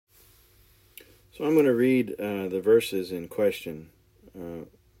So I'm going to read the verses in question.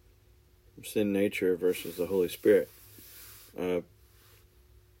 Sin nature versus the Holy Spirit. I'm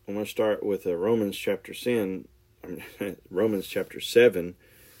going to start with Romans chapter 7,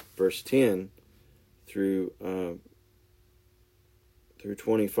 verse 10 through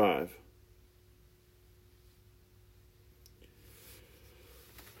 25.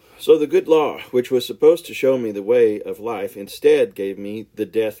 So the good law, which was supposed to show me the way of life, instead gave me the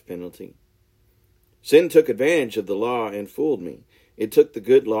death penalty. Sin took advantage of the law and fooled me. It took the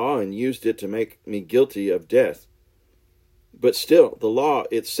good law and used it to make me guilty of death. But still, the law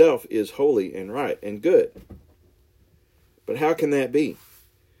itself is holy and right and good. But how can that be?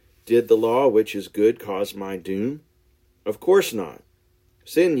 Did the law, which is good, cause my doom? Of course not.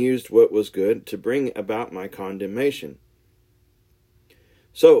 Sin used what was good to bring about my condemnation.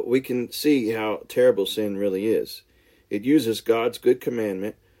 So we can see how terrible sin really is. It uses God's good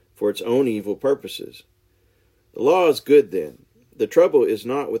commandment for its own evil purposes. The law is good then. The trouble is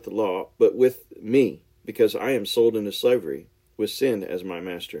not with the law, but with me, because I am sold into slavery, with sin as my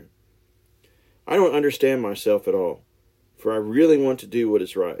master. I don't understand myself at all, for I really want to do what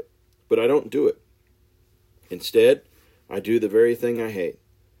is right, but I don't do it. Instead, I do the very thing I hate.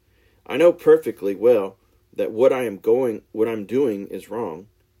 I know perfectly well that what I'm doing is wrong,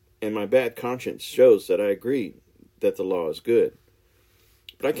 and my bad conscience shows that I agree that the law is good.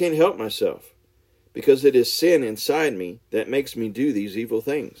 But I can't help myself, because it is sin inside me that makes me do these evil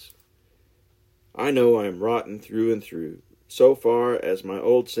things. I know I am rotten through and through, so far as my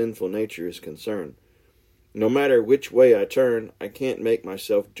old sinful nature is concerned. No matter which way I turn, I can't make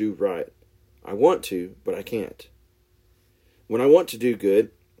myself do right. I want to, but I can't. When I want to do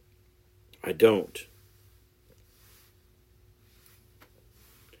good, I don't.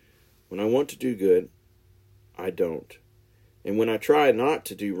 When I want to do good, I don't. And when I try not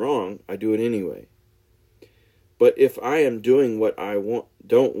to do wrong, I do it anyway. But if I am doing what I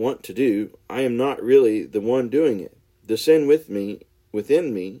don't want to do, I am not really the one doing it. The sin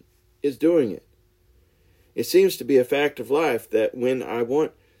within me, is doing it. It seems to be a fact of life that when I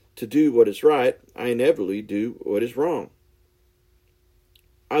want to do what is right, I inevitably do what is wrong.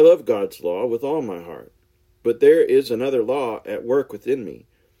 I love God's law with all my heart, but there is another law at work within me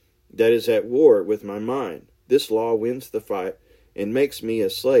that is at war with my mind. This law wins the fight and makes me a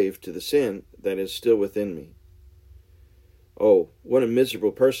slave to the sin that is still within me. Oh, what a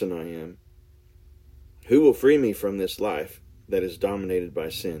miserable person I am. Who will free me from this life that is dominated by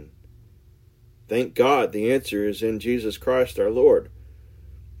sin? Thank God the answer is in Jesus Christ our Lord.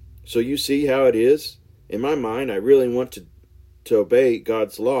 So you see how it is? In my mind, I really want to obey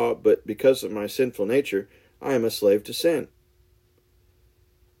God's law, but because of my sinful nature, I am a slave to sin.